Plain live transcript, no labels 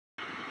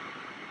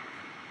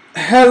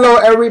Hello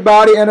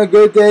everybody and a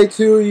good day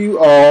to you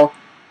all.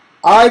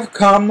 I've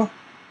come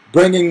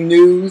bringing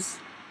news,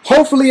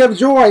 hopefully of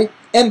joy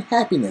and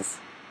happiness,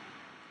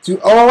 to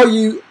all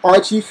you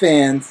Archie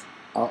fans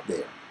out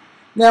there.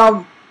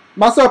 Now,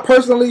 myself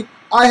personally,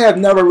 I have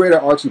never read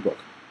an Archie book.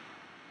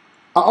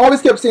 I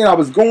always kept saying I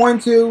was going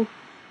to,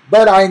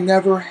 but I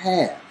never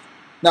have.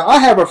 Now, I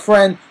have a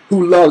friend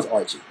who loves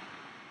Archie.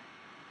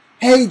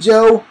 Hey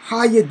Joe,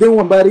 how you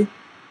doing, buddy?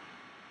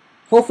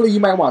 Hopefully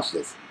you might watch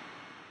this.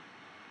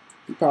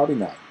 Probably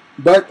not,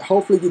 but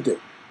hopefully you do.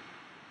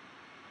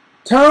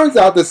 Turns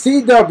out the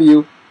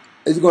CW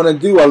is going to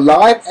do a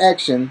live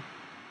action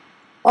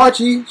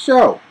Archie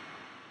show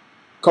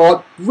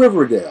called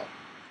Riverdale.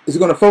 It's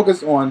going to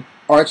focus on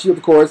Archie,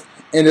 of course,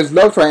 and his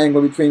love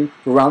triangle between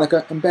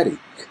Veronica and Betty.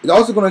 It's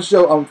also going to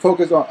show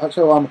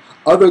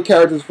other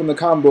characters from the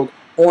comic book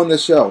on the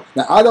show.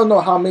 Now, I don't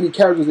know how many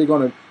characters they're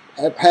going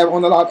to have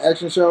on the live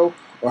action show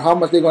or how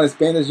much they're going to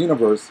expand this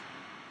universe,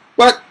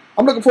 but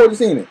I'm looking forward to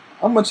seeing it.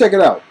 I'm going to check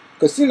it out.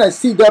 Because it seems like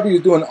CW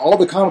is doing all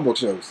the comic book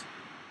shows.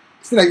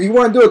 It seems like if you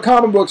want to do a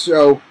comic book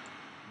show,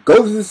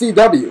 go to the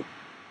CW.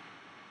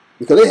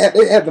 Because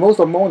they have the most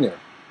of them on there.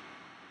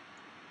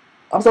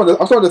 I'm starting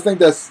to think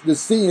that the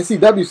C and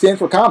CW stands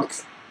for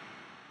comics.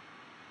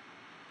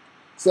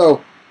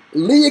 So,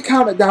 leave your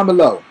comment down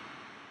below.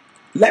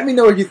 Let me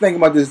know what you think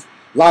about this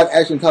live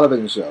action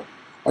television show.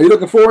 Are you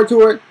looking forward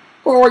to it?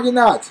 Or are you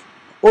not?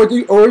 Or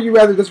would you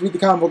rather just read the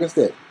comic book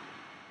instead?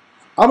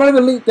 I'm going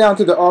to link down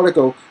to the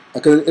article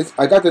because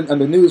I got the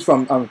news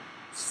from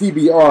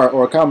CBR,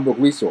 or a comic book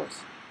resource.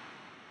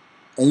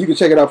 And you can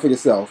check it out for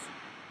yourself.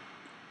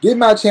 Give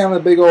my channel a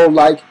big old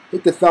like,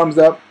 hit the thumbs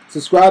up,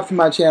 subscribe to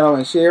my channel,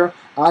 and share.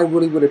 I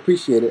really would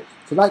appreciate it.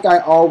 So like I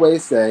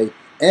always say,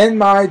 in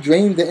my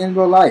dreams and in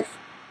real life,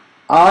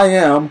 I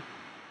am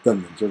the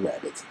Ninja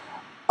Rabbit.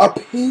 A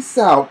peace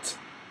out,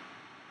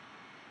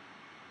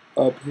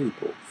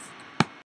 people.